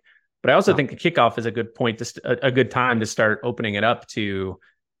like. But I also think the kickoff is a good point, a good time to start opening it up to,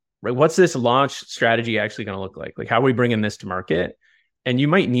 right, what's this launch strategy actually going to look like? Like, how are we bringing this to market? And you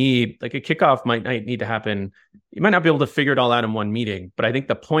might need, like a kickoff might need to happen. You might not be able to figure it all out in one meeting, but I think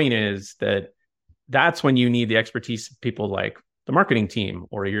the point is that that's when you need the expertise of people like the marketing team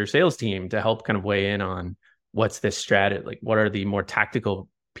or your sales team to help kind of weigh in on what's this strategy, like what are the more tactical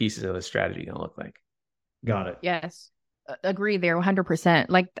pieces of the strategy going to look like. Got it. Yes. Agree there 100%.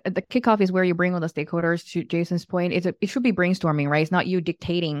 Like the kickoff is where you bring all the stakeholders. To Jason's point, it should be brainstorming, right? It's not you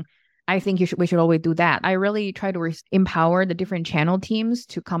dictating. I think we should always do that. I really try to empower the different channel teams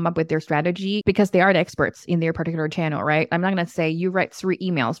to come up with their strategy because they are the experts in their particular channel, right? I'm not going to say you write 3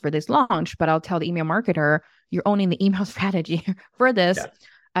 emails for this launch, but I'll tell the email marketer you're owning the email strategy for this. Yeah.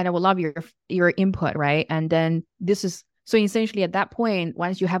 And I would love your input, right? And then so essentially at that point,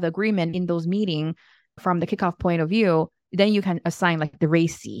 once you have agreement in those meetings from the kickoff point of view, then you can assign like the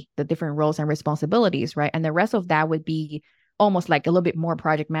RACI, the different roles and responsibilities, right? And the rest of that would be almost like a little bit more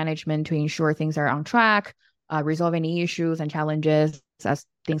project management to ensure things are on track, resolve any issues and challenges as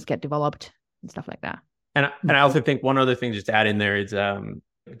things get developed and stuff like that. And I also think one other thing just to add in there is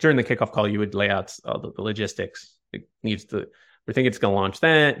during the kickoff call, you would lay out the logistics. We think it's going to launch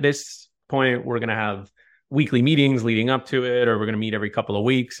this point. We're going to have weekly meetings leading up to it, or we're going to meet every couple of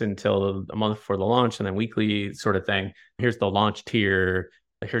weeks until a month before the launch, and then weekly sort of thing. Here's the launch tier.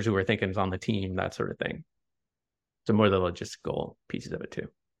 Here's who we're thinking is on the team, that sort of thing. So more the logistical pieces of it too.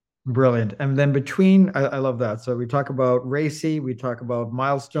 Brilliant. And then I love that. So we talk about RACI, we talk about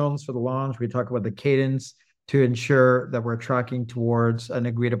milestones for the launch, we talk about the cadence to ensure that we're tracking towards an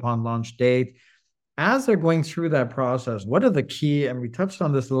agreed upon launch date. As they're going through that process, what are the key, and we touched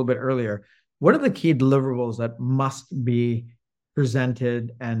on this a little bit earlier, what are the key deliverables that must be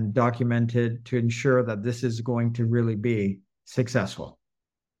presented and documented to ensure that this is going to really be successful?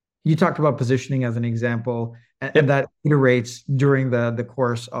 You talked about positioning as an example, and that iterates during the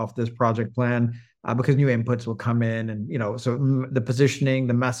course of this project plan because new inputs will come in, and so the positioning,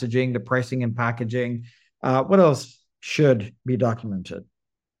 the messaging, the pricing and packaging. What else should be documented?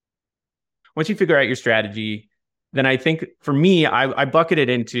 Once you figure out your strategy, then I think for me, I bucket it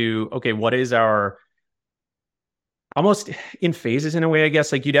into, okay, what is our, almost in phases in a way, I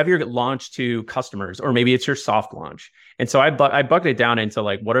guess, like you'd have your launch to customers, or maybe it's your soft launch. And so I bucket it down into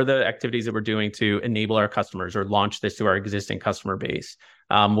like, what are the activities that we're doing to enable our customers or launch this to our existing customer base?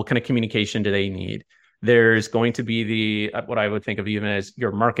 What kind of communication do they need? There's going to be what I would think of even as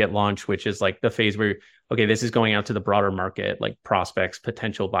your market launch, which is like the phase where, okay, this is going out to the broader market, like prospects,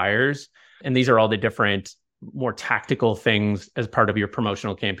 potential buyers. And these are all the different more tactical things as part of your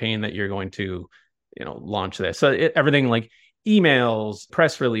promotional campaign that you're going to, launch this. So everything like emails,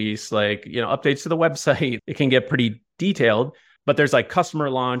 press release, like, updates to the website, it can get pretty detailed, but there's like customer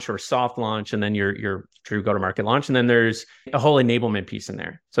launch or soft launch, and then your true go-to-market launch. And then there's a whole enablement piece in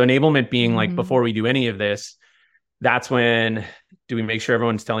there. So enablement being like, before we do any of this, that's when do we make sure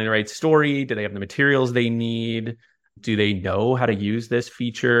everyone's telling the right story? Do they have the materials they need? Do they know how to use this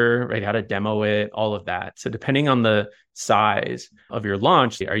feature, right? How to demo it, all of that. So depending on the size of your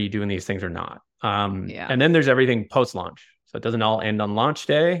launch, are you doing these things or not? And then there's everything post-launch. So it doesn't all end on launch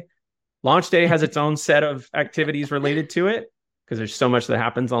day. Launch day has its own set of activities related to it because there's so much that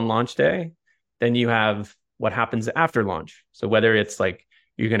happens on launch day. Then you have what happens after launch. So whether it's like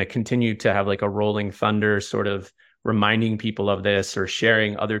you're going to continue to have like a rolling thunder sort of reminding people of this or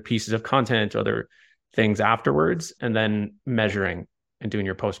sharing other pieces of content, other things afterwards, and then measuring and doing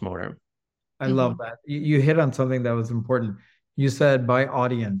your postmortem. I love that. You hit on something that was important. You said by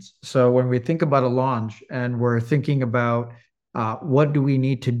audience. So when we think about a launch and we're thinking about what do we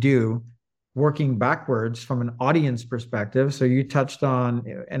need to do, working backwards from an audience perspective. So you touched on,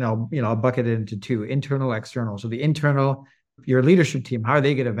 and I'll bucket it into 2, internal, external. So the internal, your leadership team, how are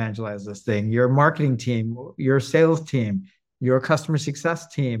they going to evangelize this thing? Your marketing team, your sales team, your customer success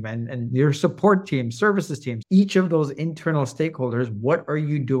team, and your support team, services teams, each of those internal stakeholders, what are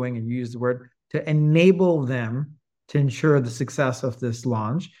you doing? And you use the word to enable them to ensure the success of this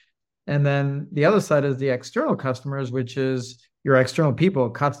launch. And then the other side is the external customers, which is your external people,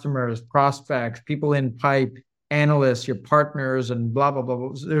 customers, prospects, people in pipe, analysts, your partners, and blah, blah, blah,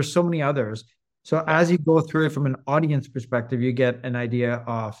 blah. There's so many others. So as you go through it from an audience perspective, you get an idea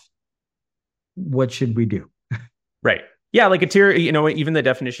of what should we do. Right. Yeah, like a tier, even the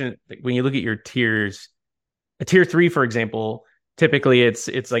definition, when you look at your tiers, a tier 3, for example, typically it's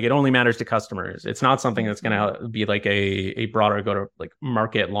like it only matters to customers. It's not something that's going to be like a broader go to like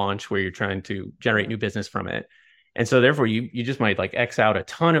market launch where you're trying to generate new business from it. And so therefore you just might like X out a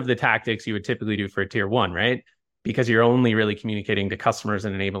ton of the tactics you would typically do for a tier 1, right? Because you're only really communicating to customers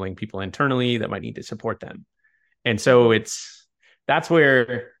and enabling people internally that might need to support them. And so that's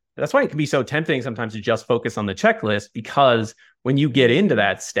why it can be so tempting sometimes to just focus on the checklist, because when you get into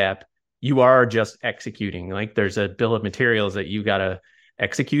that step, you are just executing. Like there's a bill of materials that you got to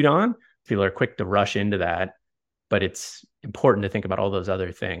execute on. People are quick to rush into that. but it's important to think about all those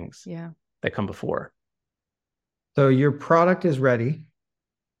other things that come before. So your product is ready.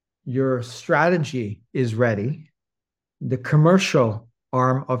 Your strategy is ready. The commercial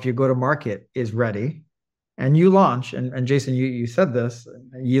arm of your go-to-market is ready. And you launch, and Jason, you said this,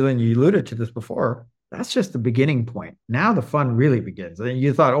 Yi Lin, you alluded to this before. That's just the beginning point. Now the fun really begins. And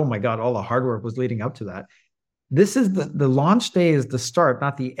you thought, oh my God, all the hard work was leading up to that. This is the launch day is the start,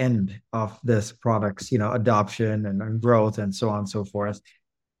 not the end of this product's, adoption and growth and so on and so forth.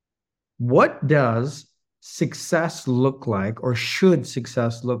 What does success look like, or should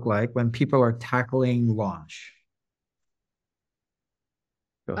success look like, when people are tackling launch?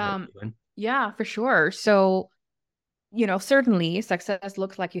 Go ahead, Yeah, for sure. So, certainly success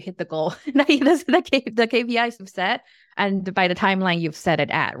looks like you hit the goal, the KPIs you've set, and by the timeline you've set it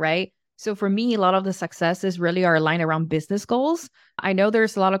at, right? So for me, a lot of the successes really are aligned around business goals. I know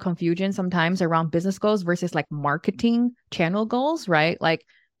there's a lot of confusion sometimes around business goals versus like marketing channel goals, right? Like,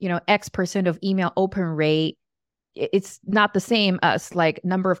 X% of email open rate. It's not the same as like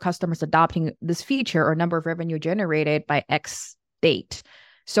number of customers adopting this feature or number of revenue generated by X date.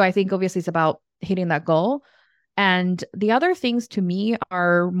 So I think obviously it's about hitting that goal. And the other things to me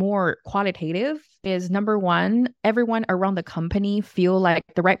are more qualitative is number one, everyone around the company feel like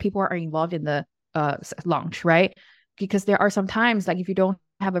the right people are involved in the launch, right? Because there are some times like if you don't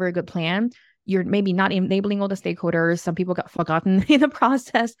have a very good plan, you're maybe not enabling all the stakeholders. Some people got forgotten in the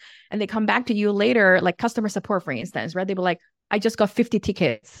process and they come back to you later, like customer support, for instance, right? They were like, I just got 50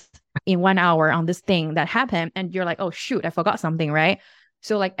 tickets in 1 hour on this thing that happened. And you're like, oh, shoot, I forgot something, right?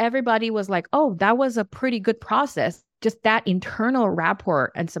 So like everybody was like, oh, that was a pretty good process. Just that internal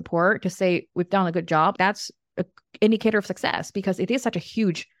rapport and support to say we've done a good job. That's an indicator of success because it is such a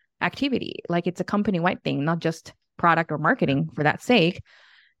huge activity. Like it's a company-wide thing, not just product or marketing for that sake.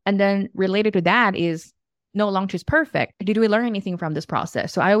 And then related to that is no launch is perfect. Did we learn anything from this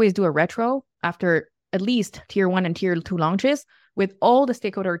process? So I always do a retro after at least tier 1 and tier 2 launches with all the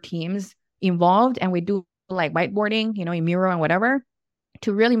stakeholder teams involved. And we do like whiteboarding, in Miro and whatever,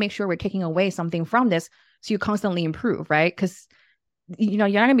 to really make sure we're taking away something from this. So you constantly improve, right? Because, you're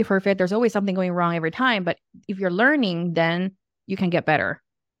not going to be perfect. There's always something going wrong every time. But if you're learning, then you can get better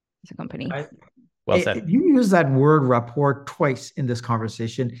as a company. Well said. You use that word rapport twice in this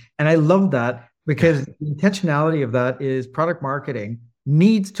conversation. And I love that because the intentionality of that is product marketing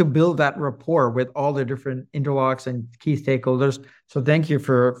needs to build that rapport with all the different interlocks and key stakeholders. So thank you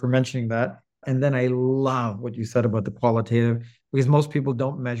for mentioning that. And then I love what you said about the qualitative, because most people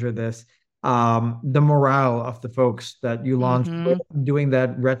don't measure this. The morale of the folks that you launched, doing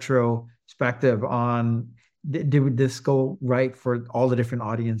that retrospective on, did this go right for all the different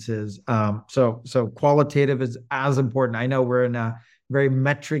audiences? So qualitative is as important. I know we're in a very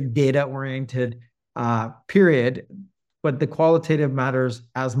metric data oriented period, but the qualitative matters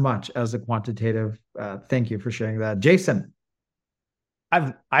as much as the quantitative. Thank you for sharing that. Jason.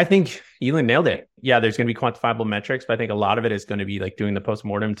 I think Yi Lin nailed it. Yeah, there's going to be quantifiable metrics, but I think a lot of it is going to be like doing the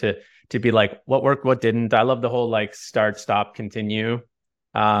postmortem to be like, what worked, what didn't. I love the whole like start, stop, continue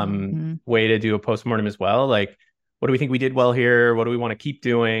way to do a postmortem as well. Like, what do we think we did well here? What do we want to keep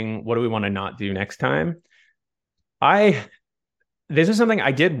doing? What do we want to not do next time? This is something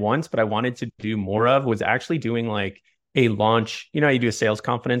I did once, but I wanted to do more of, was actually doing like a launch. You do a sales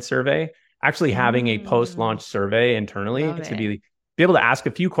confidence survey, actually having a post-launch survey internally to be able to ask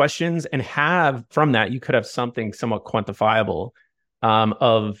a few questions and have from that, you could have something somewhat quantifiable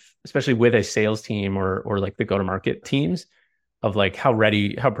of, especially with a sales team or like the go-to-market teams, of like how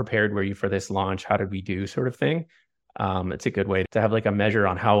prepared were you for this launch? How did we do, sort of thing. It's a good way to have like a measure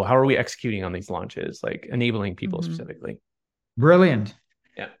on how are we executing on these launches, like enabling people specifically. Brilliant.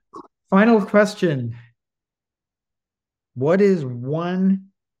 Yeah. Final question. What is one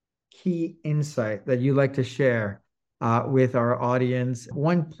key insight that you'd like to share with our audience?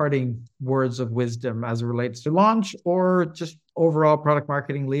 One parting words of wisdom as it relates to launch or just overall product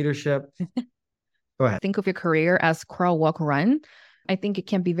marketing leadership. Go ahead. Think of your career as crawl, walk, run. I think it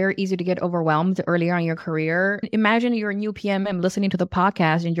can be very easy to get overwhelmed earlier in your career. Imagine you're a new PMM listening to the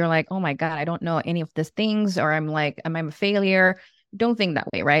podcast and you're like, oh my God, I don't know any of these things, or I'm like, am I a failure? Don't think that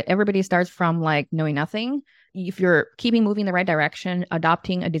way, right? Everybody starts from like knowing nothing. If you're keeping moving in the right direction,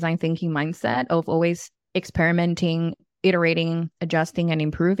 adopting a design thinking mindset of always experimenting, iterating, adjusting, and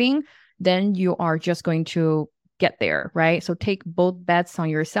improving, then you are just going to get there, right? So take both bets on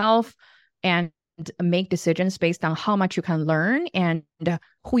yourself and make decisions based on how much you can learn and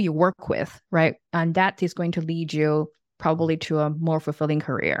who you work with, right? And that is going to lead you probably to a more fulfilling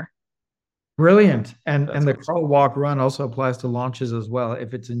career. Brilliant. And the crawl, walk, run also applies to launches as well,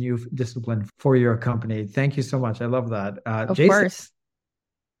 if it's a new discipline for your company. Thank you so much. I love that. Of Jason? course.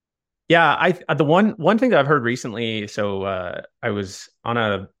 Yeah, the one thing that I've heard recently. So I was on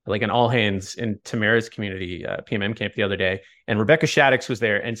an all hands in Tamara's community PMM camp the other day, and Rebecca Shaddix was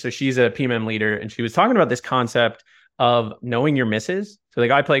there, and so she's a PMM leader, and she was talking about this concept of knowing your misses. So like,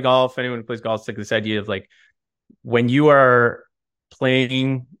 I play golf. Anyone who plays golf, it's like this idea of like, when you are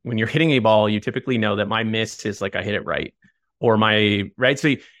playing, when you're hitting a ball, you typically know that my miss is like I hit it right, or my right.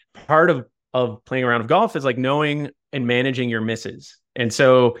 So part of playing around with golf is like knowing and managing your misses, and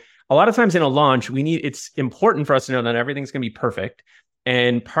so a lot of times in a launch, it's important for us to know that everything's going to be perfect.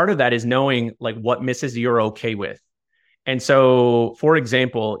 And part of that is knowing like what misses you're okay with. And so, for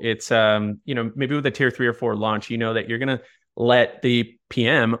example, it's, maybe with a tier 3 or 4 launch, you know that you're going to let the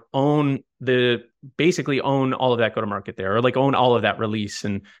PM basically own all of that go-to-market there, or like own all of that release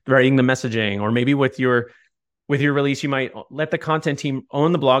and writing the messaging, or maybe with your release, you might let the content team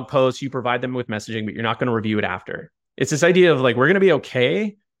own the blog post, you provide them with messaging, but you're not going to review it after. It's this idea of like, we're going to be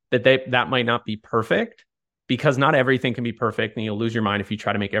okay that might not be perfect, because not everything can be perfect, and you'll lose your mind if you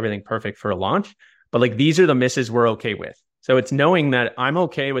try to make everything perfect for a launch. But like, these are the misses we're okay with. So it's knowing that I'm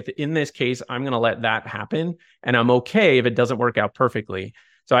okay with, in this case, I'm going to let that happen, and I'm okay if it doesn't work out perfectly.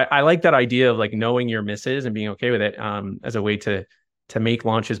 So I like that idea of like knowing your misses and being okay with it as a way to make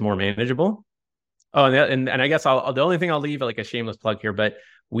launches more manageable. Oh, and I guess the only thing I'll leave, like a shameless plug here, but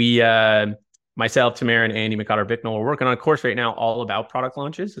we myself, Tamara, and Andy McCotter-Bicknell, we're working on a course right now all about product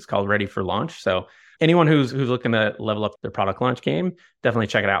launches. It's called Ready for Launch. So anyone who's looking to level up their product launch game, definitely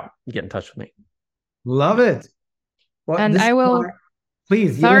check it out. Get in touch with me. Love it. Well, and I will...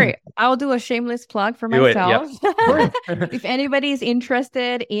 Please. Sorry, I'll do a shameless plug for myself. Yep. If anybody's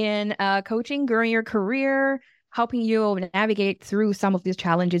interested in coaching, growing your career, helping you navigate through some of these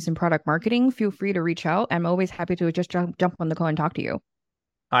challenges in product marketing, feel free to reach out. I'm always happy to just jump on the call and talk to you.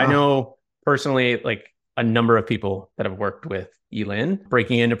 I know personally, like a number of people that have worked with Yi Lin,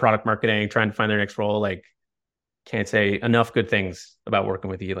 breaking into product marketing, trying to find their next role. Like, can't say enough good things about working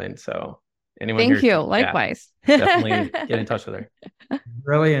with Yi Lin. So anyone Thank here, you. Likewise. Definitely get in touch with her.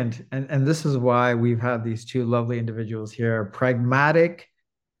 Brilliant. And this is why we've had these two lovely individuals here, pragmatic,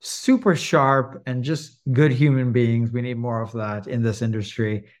 super sharp, and just good human beings. We need more of that in this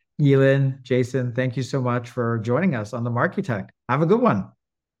industry. Yi Lin, Jason, thank you so much for joining us on The Marketect. Have a good one.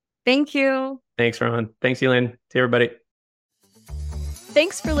 Thank you. Thanks, Rowan. Thanks, Yi Lin. To everybody.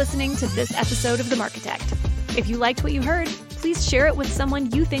 Thanks for listening to this episode of The Marketect. If you liked what you heard, please share it with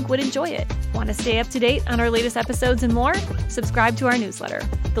someone you think would enjoy it. Want to stay up to date on our latest episodes and more? Subscribe to our newsletter.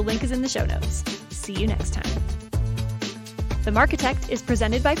 The link is in the show notes. See you next time. The Marketect is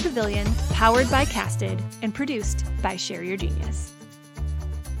presented by Pavilion, powered by Casted, and produced by Share Your Genius.